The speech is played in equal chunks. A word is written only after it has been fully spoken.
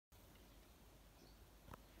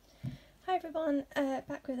Hi everyone,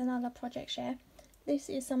 back with another project share. This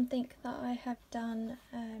is something that I have done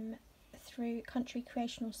through Country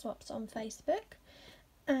Creational Swaps on Facebook,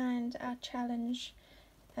 and our challenge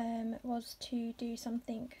was to do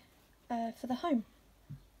something for the home.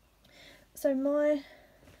 So my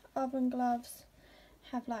oven gloves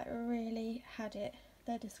have like really had it,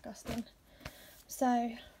 they're disgusting. So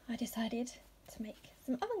I decided to make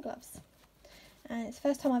some oven gloves, and it's the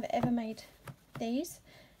first time I've ever made these.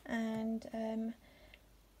 And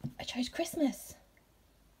I chose Christmas,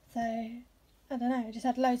 so I don't know, I just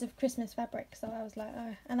had loads of Christmas fabric, so I was like,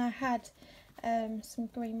 oh. And I had some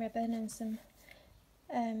green ribbon and some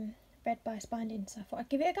red bias binding, so I thought I'd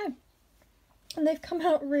give it a go, and they've come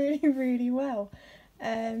out really well.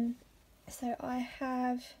 So I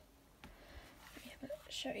have, let me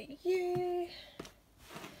show you,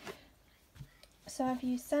 so I've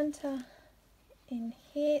used Santa in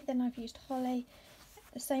here, then I've used holly,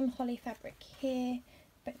 the same holly fabric here,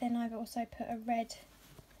 but then I've also put a red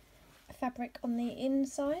fabric on the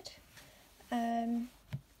inside. I've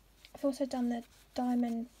also done the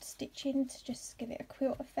diamond stitching to just give it a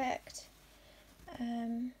quilt effect.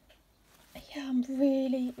 Yeah, I'm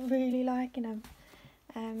really liking them.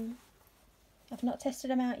 I've not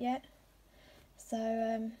tested them out yet,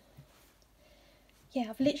 so yeah,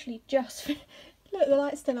 I've literally just look, the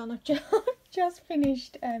light's still on. I've just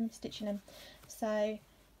finished stitching them. So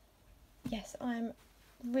yes, I'm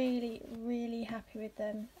really happy with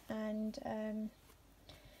them, and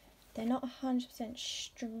they're not 100%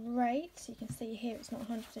 straight, so you can see here it's not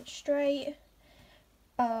 100% straight,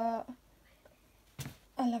 but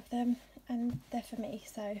I love them and they're for me,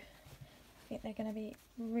 so I think they're going to be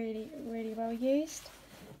really well used.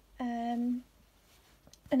 And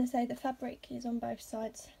I say the fabric is on both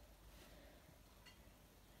sides,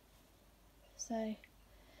 so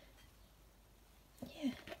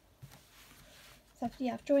yeah. So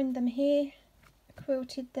I've joined them here,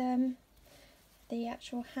 quilted them. The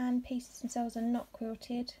actual hand pieces themselves are not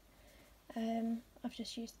quilted. I've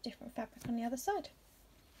just used different fabric on the other side.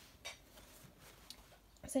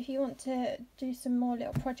 So if you want to do some more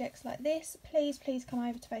little projects like this, please come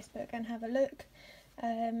over to Facebook and have a look.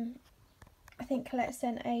 I think Colette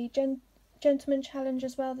sent a gentleman challenge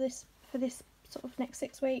as well for this sort of next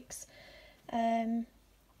 6 weeks.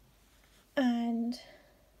 And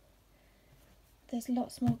there's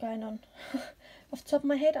lots more going on. Off the top of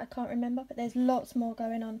my head I can't remember, but there's lots more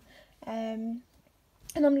going on, and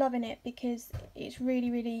I'm loving it because it's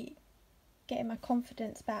really getting my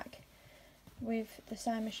confidence back with the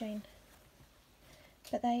sewing machine.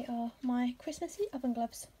 But they are my Christmassy oven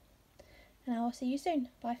gloves, and I will see you soon.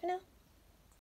 Bye for now.